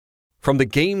From the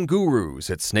game gurus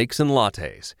at Snakes and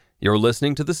Lattes, you're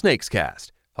listening to the Snakes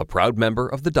Cast, a proud member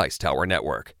of the Dice Tower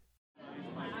Network.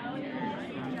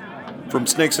 From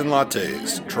Snakes and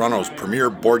Lattes, Toronto's premier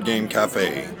board game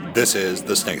cafe, this is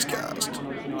the Snakes Cast,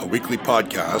 a weekly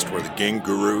podcast where the game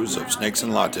gurus of Snakes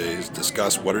and Lattes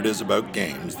discuss what it is about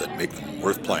games that make them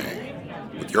worth playing,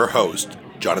 with your host,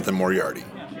 Jonathan Moriarty.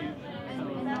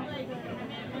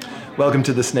 Welcome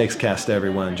to the Snakes Cast,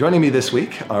 everyone. Joining me this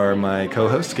week are my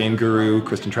co-hosts, game guru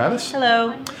Kristen Travis.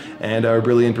 Hello. And our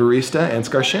brilliant barista,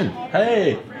 Ansgar Shin.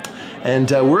 Hey. And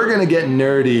we're going to get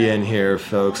nerdy in here,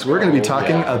 folks. We're going to be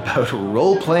talking about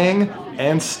role-playing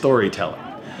and storytelling.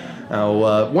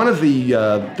 Now, one of the,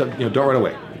 don't run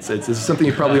away. This is something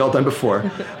you've probably all done before.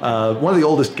 One of the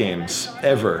oldest games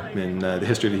ever in the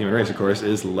history of the human race, of course,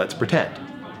 is Let's Pretend.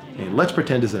 Let's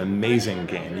Pretend is an amazing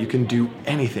game. You can do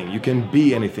anything. You can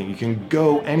be anything. You can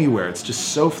go anywhere. It's just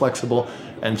so flexible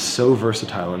and so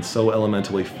versatile and so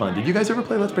elementally fun. Did you guys ever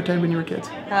play Let's Pretend when you were kids?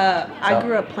 I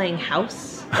grew up playing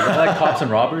House. Is that like Cops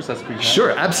and Robbers? That's pretty fun. Sure,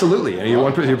 absolutely.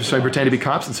 You're pretending to be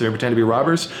cops, and so you're pretending to be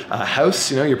robbers.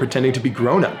 House, you're pretending to be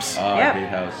grownups. I hate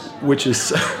House. Which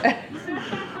is...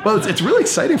 Well, it's really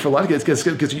exciting for a lot of kids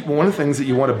because one of the things that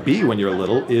you want to be when you're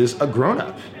little is a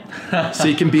grown-up. So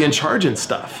you can be in charge and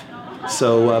stuff.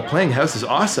 So playing House is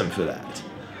awesome for that.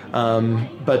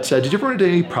 But did you ever run into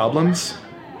any problems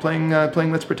playing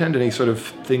Let's Pretend? Any sort of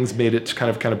things made it kind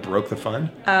of broke the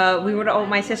fun?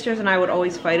 My sisters and I would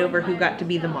always fight over who got to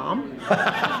be the mom,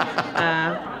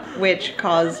 which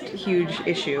caused huge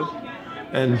issue.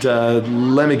 And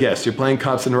let me guess, you're playing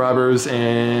Cops and Robbers,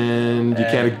 and you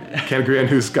can't agree on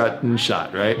who's gotten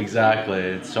shot, right?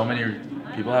 Exactly. So many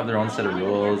people have their own set of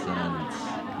rules, and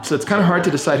so it's kind of hard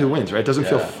to decide who wins, right? It doesn't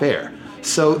feel fair.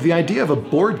 So the idea of a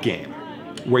board game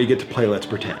where you get to play Let's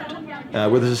Pretend,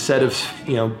 where there's a set of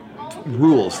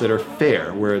rules that are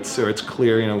fair, where it's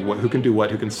clear, who can do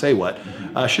what, who can say what,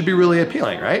 should be really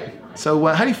appealing, right? So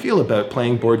how do you feel about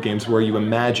playing board games where you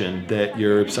imagine that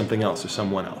you're something else or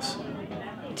someone else?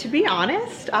 To be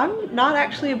honest, I'm not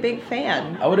actually a big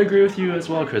fan. I would agree with you as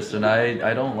well, Kristen.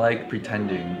 I don't like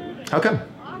pretending. How come?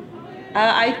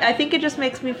 I think it just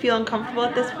makes me feel uncomfortable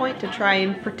at this point to try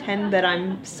and pretend that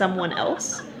I'm someone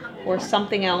else or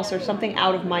something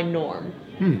out of my norm.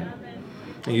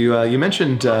 You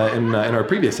mentioned in our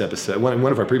previous episode,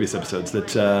 one of our previous episodes, that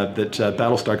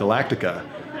Battlestar Galactica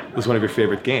was one of your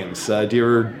favorite games. Do you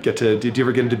ever get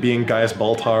into being Gaius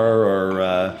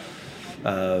Baltar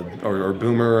or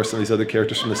Boomer or some of these other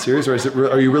characters from the series, or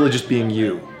are you really just being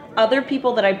you? Other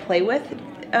people that I play with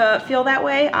feel that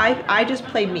way. I just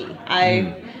play me.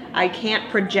 I can't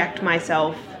project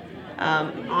myself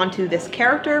onto this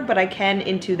character, but I can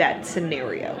into that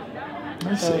scenario.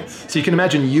 I see. So you can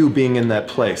imagine you being in that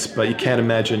place, but you can't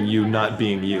imagine you not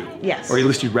being you. Yes. Or at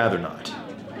least you'd rather not.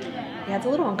 Yeah, it's a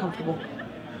little uncomfortable.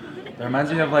 It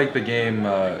reminds me of like the game,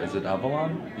 is it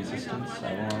Avalon? Resistance?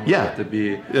 Avalon? Yeah.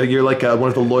 You're like one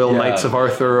of the loyal knights of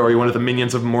Arthur, or you're one of the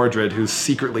minions of Mordred who's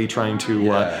secretly trying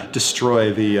to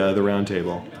destroy the Round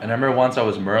Table. And I remember once I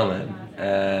was Merlin,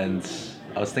 and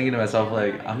I was thinking to myself,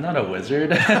 like, I'm not a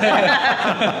wizard. I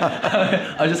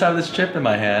just have this chip in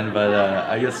my hand, but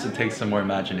I guess it takes some more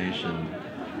imagination.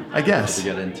 I guess. To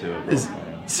get into it.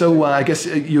 So I guess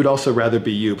you would also rather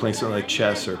be you, playing something like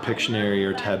chess or Pictionary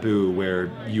or Taboo, where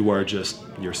you are just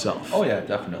yourself. Oh yeah,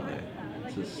 definitely.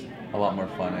 It's just a lot more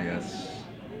fun, I guess.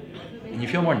 And you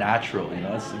feel more natural,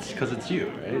 it's because it's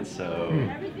you, right? So,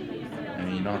 I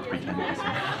mean, you don't have to pretend to be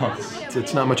someone else.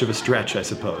 It's not much of a stretch, I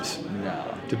suppose. No.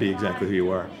 To be exactly who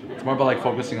you are. It's more about like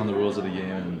focusing on the rules of the game,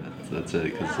 and that's it,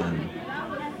 because then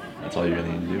that's all you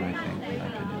really need to do, I think, in my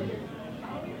opinion.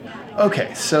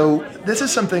 Okay, so this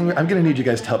is something I'm going to need you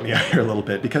guys to help me out here a little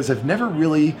bit, because I've never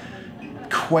really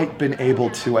quite been able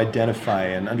to identify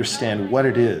and understand what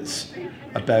it is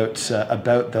about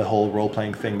the whole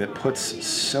role-playing thing that puts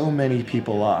so many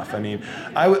people off. I mean,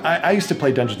 I used to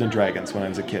play Dungeons and Dragons when I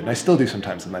was a kid, and I still do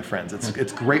sometimes with my friends.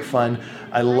 It's great fun.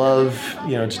 I love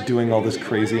just doing all this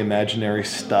crazy imaginary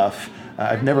stuff.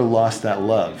 I've never lost that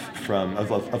love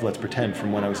of Let's Pretend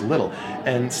from when I was little.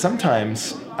 And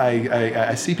sometimes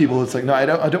I see people who's like, no, I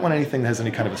don't want anything that has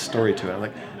any kind of a story to it. I'm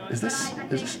like, is this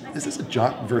a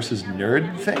jock versus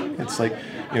nerd thing? It's like,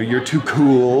 you're too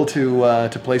cool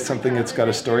to play something that's got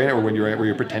a story in it, or where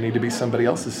you're pretending to be somebody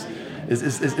else.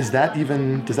 Does that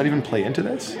even play into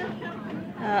this?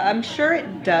 I'm sure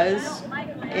it does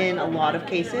in a lot of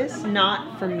cases.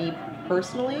 Not for me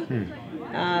personally.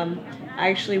 I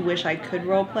actually wish I could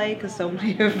roleplay because so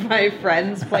many of my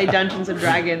friends play Dungeons and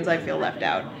Dragons. I feel left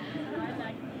out.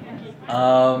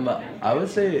 I would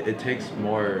say it takes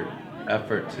more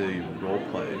effort to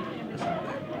roleplay or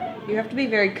something. You have to be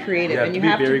very creative, Yeah, and you to be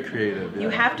have very to creative. you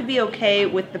yeah. have to be okay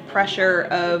with the pressure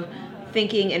of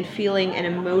thinking and feeling and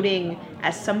emoting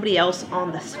as somebody else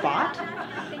on the spot.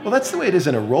 Well, that's the way it is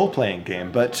in a role-playing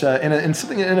game, but in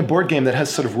a board game that has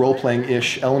sort of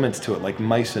role-playing-ish elements to it, like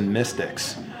Mice and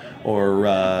Mystics, or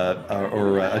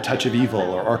A Touch of Evil,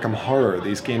 or Arkham Horror.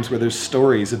 These games where there's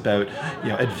stories about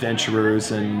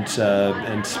adventurers and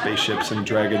spaceships and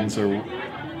dragons, or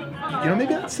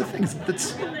maybe that's the thing.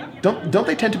 Don't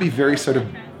they tend to be very sort of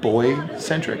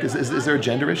boy-centric? Is there a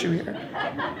gender issue here?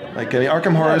 Like, I mean,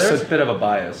 Arkham Horror. There's a bit of a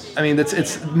bias. I mean,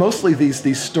 it's mostly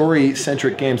these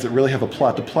story-centric games that really have a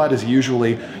plot. The plot is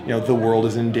usually, the world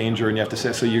is in danger, and you have to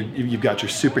say. So you've got your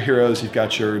superheroes, you've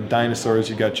got your dinosaurs,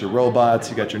 you've got your robots,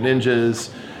 you've got your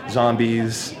ninjas,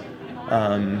 zombies.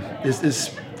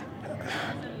 Is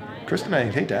Kristen,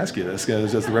 I hate to ask you this,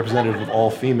 as the representative of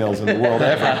all females in the world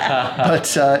ever, but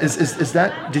is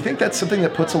that? Do you think that's something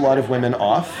that puts a lot of women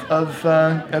off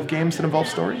of games that involve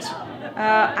stories?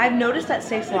 I've noticed that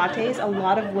Snakes Lattes, a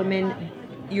lot of women,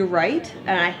 you're right,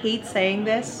 and I hate saying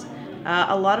this,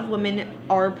 a lot of women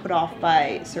are put off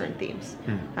by certain themes.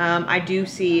 I do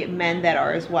see men that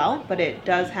are as well, but it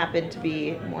does happen to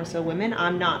be more so women.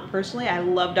 I'm not personally. I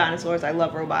love dinosaurs. I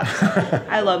love robots.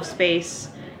 I love space.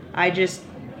 I just,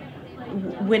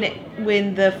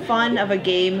 when the fun of a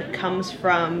game comes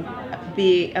from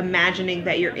imagining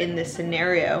that you're in this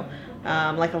scenario,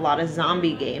 like a lot of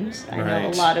zombie games. I know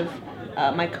a lot of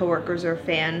my coworkers are a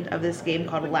fan of this game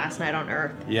called Last Night on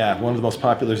Earth. Yeah, one of the most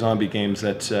popular zombie games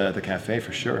at the cafe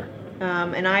for sure.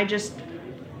 And I just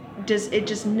does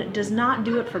not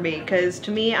do it for me, because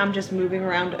to me I'm just moving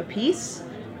around a piece,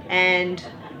 and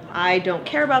I don't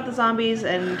care about the zombies.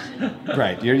 And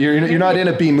right, you're not in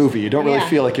a B movie. You don't really Yeah.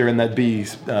 feel like you're in that B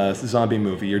zombie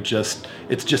movie.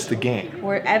 It's just the game.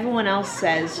 where everyone else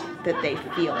says that they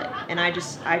feel it, and I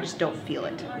just don't feel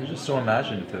it. They're just so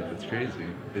imaginative. It's crazy.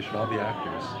 They should all be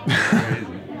actors. It's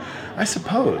crazy. I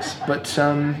suppose, but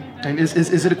and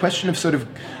is it a question of sort of,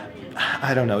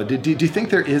 I don't know. Do you think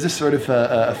there is a sort of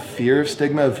a fear of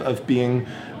stigma of being?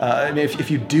 I mean, if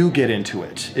you do get into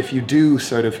it, if you do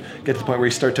sort of get to the point where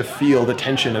you start to feel the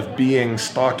tension of being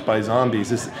stalked by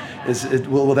zombies,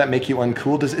 will that make you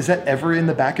uncool? Is that ever in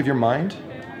the back of your mind?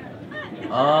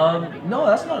 No,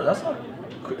 that's not.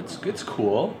 It's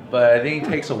cool, but I think it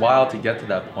takes a while to get to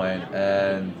that point,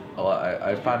 and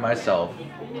I find myself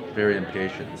very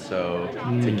impatient. So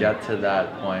to get to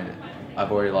that point,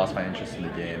 I've already lost my interest in the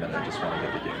game, and I just want to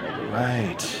get the game over with.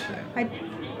 Right.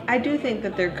 I do think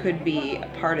that there could be a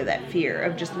part of that fear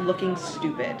of just looking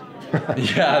stupid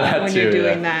Yeah, that when too. you're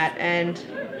doing yeah. that, and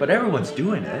But everyone's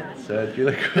doing it, so it's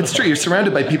really cool. It's true. You're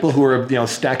surrounded by people who are,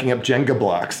 stacking up Jenga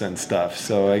blocks and stuff.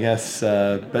 So I guess,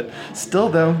 but still,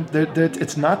 though,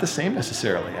 it's not the same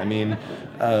necessarily. I mean,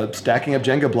 stacking up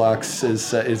Jenga blocks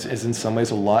is in some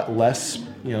ways a lot less,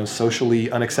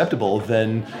 socially unacceptable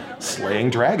than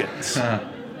slaying dragons.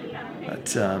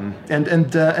 But and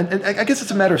I guess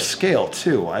it's a matter of scale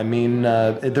too. I mean,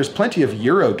 there's plenty of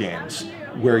Euro games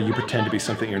where you pretend to be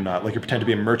something you're not, like you pretend to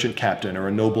be a merchant captain or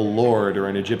a noble lord or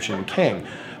an Egyptian king.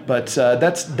 But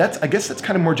that's I guess that's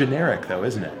kind of more generic though,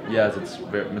 isn't it? Yeah, it's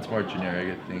more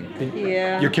generic, I think.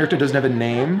 yeah. Your character doesn't have a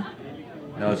name,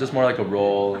 No, it's just more like a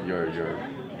role. Your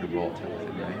role type of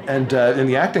thing, right? and in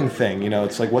the acting thing,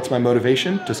 it's like, what's my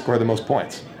motivation? To score the most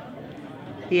points.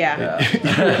 Yeah.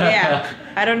 Yeah.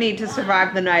 I don't need to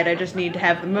survive the night. I just need to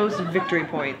have the most victory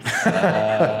points.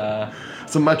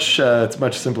 It's a much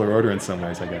simpler order in some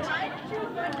ways, I guess.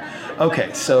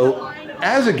 Okay, so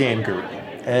as a game guru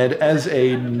and as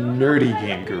a nerdy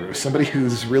game guru, somebody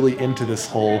who's really into this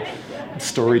whole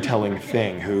storytelling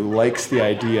thing, who likes the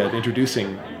idea of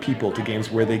introducing people to games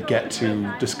where they get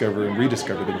to discover and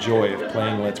rediscover the joy of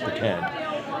playing Let's Pretend.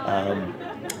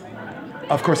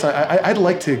 Of course, I'd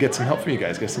like to get some help from you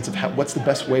guys, get a sense of what's the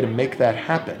best way to make that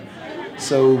happen.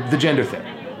 So the gender thing.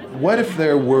 What if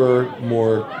there were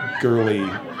more girly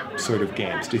sort of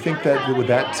games? Do you think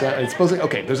supposing,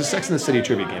 okay, there's a Sex and the City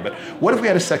trivia game, but what if we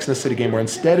had a Sex and the City game where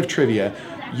instead of trivia,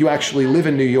 you actually live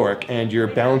in New York and you're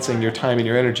balancing your time and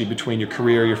your energy between your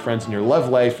career, your friends, and your love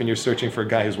life, and you're searching for a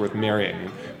guy who's worth marrying?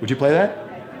 Would you play that?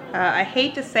 I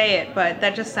hate to say it, but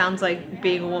that just sounds like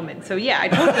being a woman. So yeah, I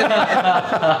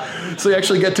totally. So you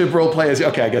actually get to role play as,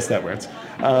 okay, I guess that works.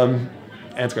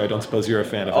 Ansgar, I don't suppose you're a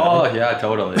fan of that. Oh yeah,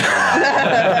 totally.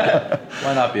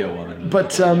 Why not be a woman?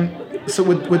 But so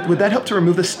would that help to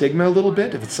remove the stigma a little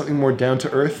bit? If it's something more down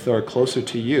to earth or closer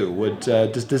to you,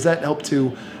 does that help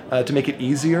to make it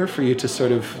easier for you to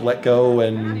sort of let go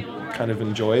and kind of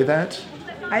enjoy that?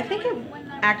 I think it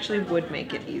actually would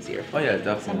make it easier. Oh yeah,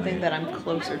 definitely. Something that I'm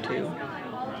closer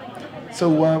to. So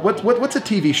what's a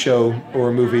TV show or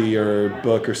a movie or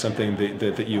book or something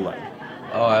that you like?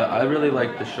 Oh, I really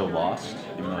like the show Lost.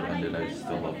 Even though it ended, I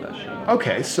still love that show.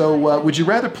 Okay, so would you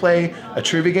rather play a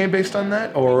trivia game based on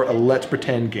that or a Let's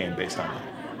Pretend game based on that?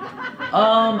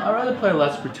 I'd rather play a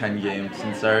Let's Pretend game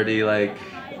since I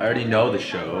already know the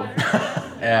show,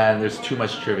 and there's too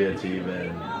much trivia to even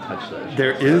touch that show.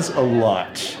 There is a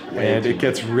lot, and it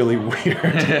gets really weird.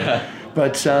 Yeah.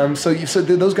 But so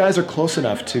those guys are close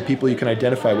enough to people you can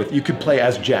identify with. You could play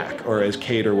as Jack or as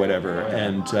Kate or whatever,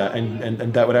 and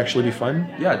that would actually be fun.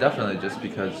 Yeah, definitely. Just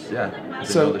because, I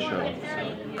know the show.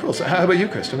 So. Cool. So how about you,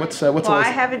 Kristen? What's Well, I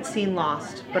haven't seen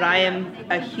Lost, but I am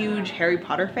a huge Harry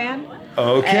Potter fan.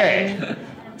 Okay.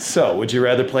 So would you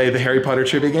rather play the Harry Potter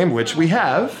trivia game, which we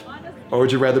have, or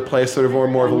would you rather play sort of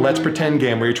more of a Let's Pretend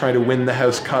game where you're trying to win the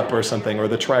House Cup or something, or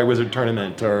the Triwizard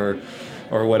Tournament, or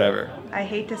whatever? I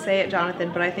hate to say it,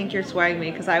 Jonathan, but I think you're swagging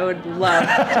me because I would love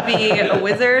to be a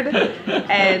wizard.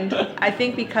 And I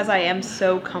think because I am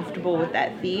so comfortable with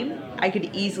that theme, I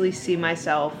could easily see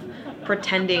myself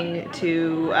pretending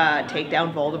to take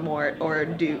down Voldemort or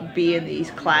be in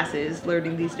these classes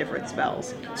learning these different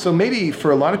spells. So maybe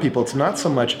for a lot of people, it's not so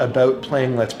much about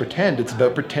playing Let's Pretend. It's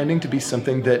about pretending to be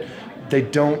something that they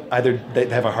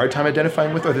have a hard time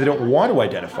identifying with or they don't want to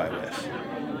identify with.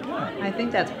 I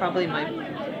think that's probably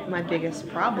my biggest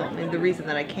problem, and the reason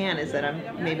that I can is that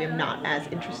I'm not as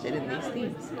interested in these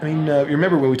themes. I mean, you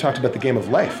remember when we talked about the game of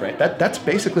life, right? That's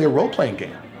basically a role-playing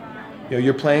game. You know,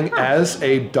 you're playing as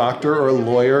a doctor or a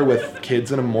lawyer with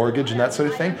kids and a mortgage and that sort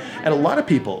of thing. And a lot of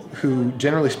people who,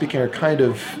 generally speaking, are kind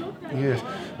of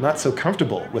not so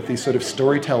comfortable with these sort of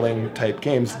storytelling type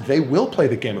games, they will play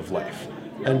the game of life.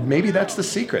 And maybe that's the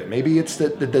secret. Maybe it's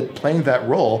that playing that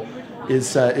role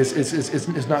is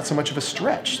not so much of a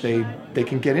stretch. They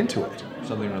can get into it.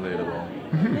 Something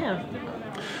relatable. Mm-hmm. Yeah.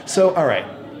 So, all right.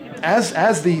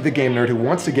 As the game nerd who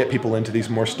wants to get people into these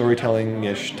more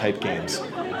storytelling-ish type games,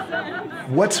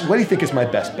 what do you think is my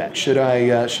best bet? Should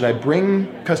I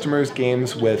bring customers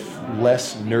games with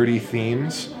less nerdy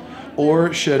themes,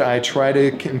 or should I try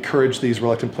to encourage these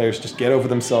reluctant players to just get over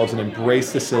themselves and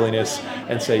embrace the silliness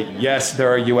and say, yes,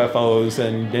 there are UFOs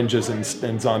and ninjas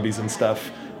and zombies and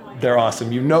stuff. They're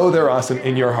awesome. You know they're awesome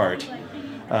in your heart.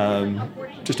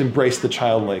 Just embrace the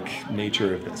childlike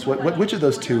nature of this. Which of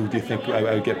those two do you think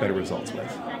I would get better results with?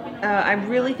 I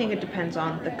really think it depends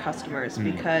on the customers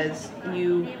because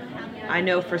I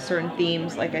know for certain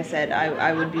themes, like I said,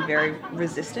 I would be very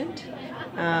resistant.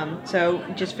 So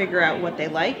just figure out what they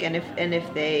like, and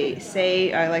if they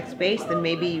say I like space, then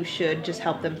maybe you should just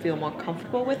help them feel more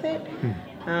comfortable with it.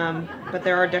 But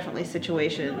there are definitely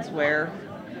situations where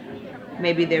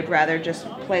maybe they'd rather just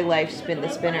play life, spin the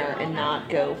spinner, and not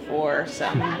go for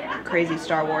some crazy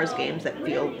Star Wars games that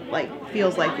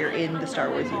feels like you're in the Star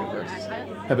Wars universe.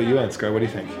 How about you, Ansgar? What do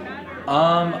you think?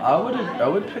 I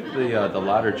would pick the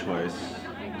latter choice.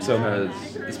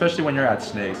 Because especially when you're at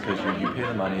Snakes, because you pay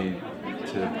the money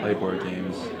to play board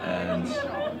games, and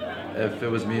if it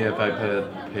was me, if I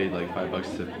paid like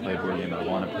 $5 to play a board game, I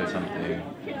want to play something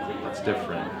that's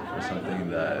different or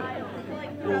something that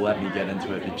will let me get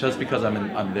into it. Just because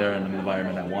I'm there in an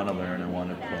environment, I want to learn, I want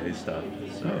to play stuff.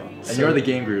 And you're the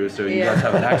game guru, so you guys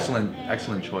have an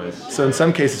excellent choice. So in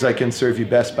some cases, I can serve you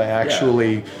best by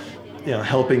actually,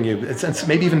 helping you, and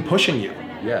maybe even pushing you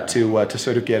to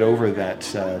sort of get over that.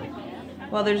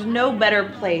 Well, there's no better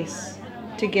place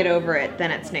to get over it than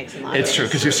at Snakes and Lattes. It's true,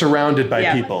 because you're surrounded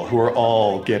by people who are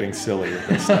all getting silly with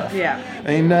this stuff. Yeah.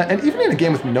 I mean, and even in a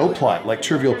game with no plot, like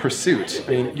Trivial Pursuit, I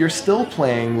mean, you're still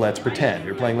playing Let's Pretend.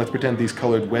 You're playing Let's Pretend these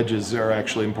colored wedges are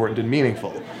actually important and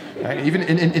meaningful. Right? Even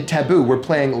in Taboo, we're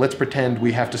playing Let's Pretend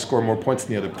we have to score more points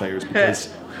than the other players,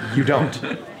 because you don't.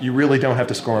 You really don't have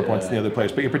to score more points than the other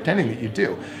players, but you're pretending that you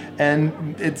do.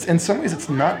 And it's in some ways, it's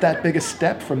not that big a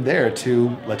step from there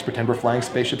to Let's Pretend we're flying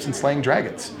spaceships and slaying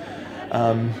dragons.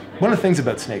 One of the things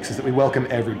about Snakes is that we welcome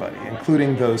everybody,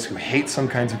 including those who hate some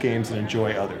kinds of games and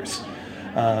enjoy others.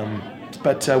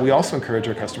 But we also encourage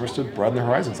our customers to broaden their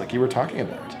horizons, like you were talking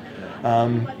about.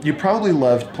 You probably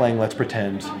loved playing Let's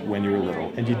Pretend when you were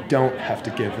little, and you don't have to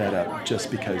give that up just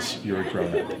because you're a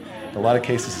grown-up. In a lot of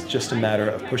cases, it's just a matter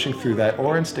of pushing through that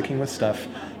or in sticking with stuff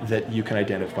that you can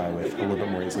identify with a little bit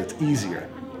more easily. It's easier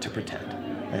to pretend.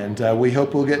 And we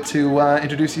hope we'll get to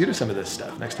introduce you to some of this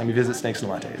stuff next time you visit Snakes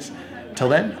and Lattes. Till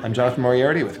then, I'm Jonathan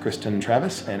Moriarty with Kristen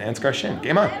Travis and Ansgar Shin.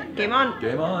 Game on! Game on!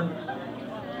 Game on!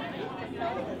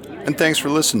 And thanks for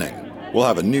listening. We'll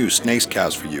have a new Snakes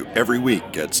cast for you every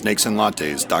week at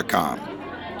snakesandlattes.com.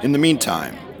 In the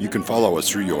meantime, you can follow us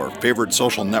through your favorite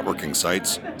social networking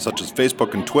sites, such as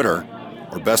Facebook and Twitter,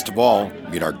 or best of all,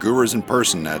 meet our gurus in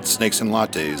person at Snakes and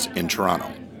Lattes in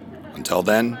Toronto. Until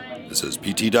then, this is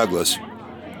PT Douglas.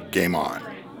 Game on.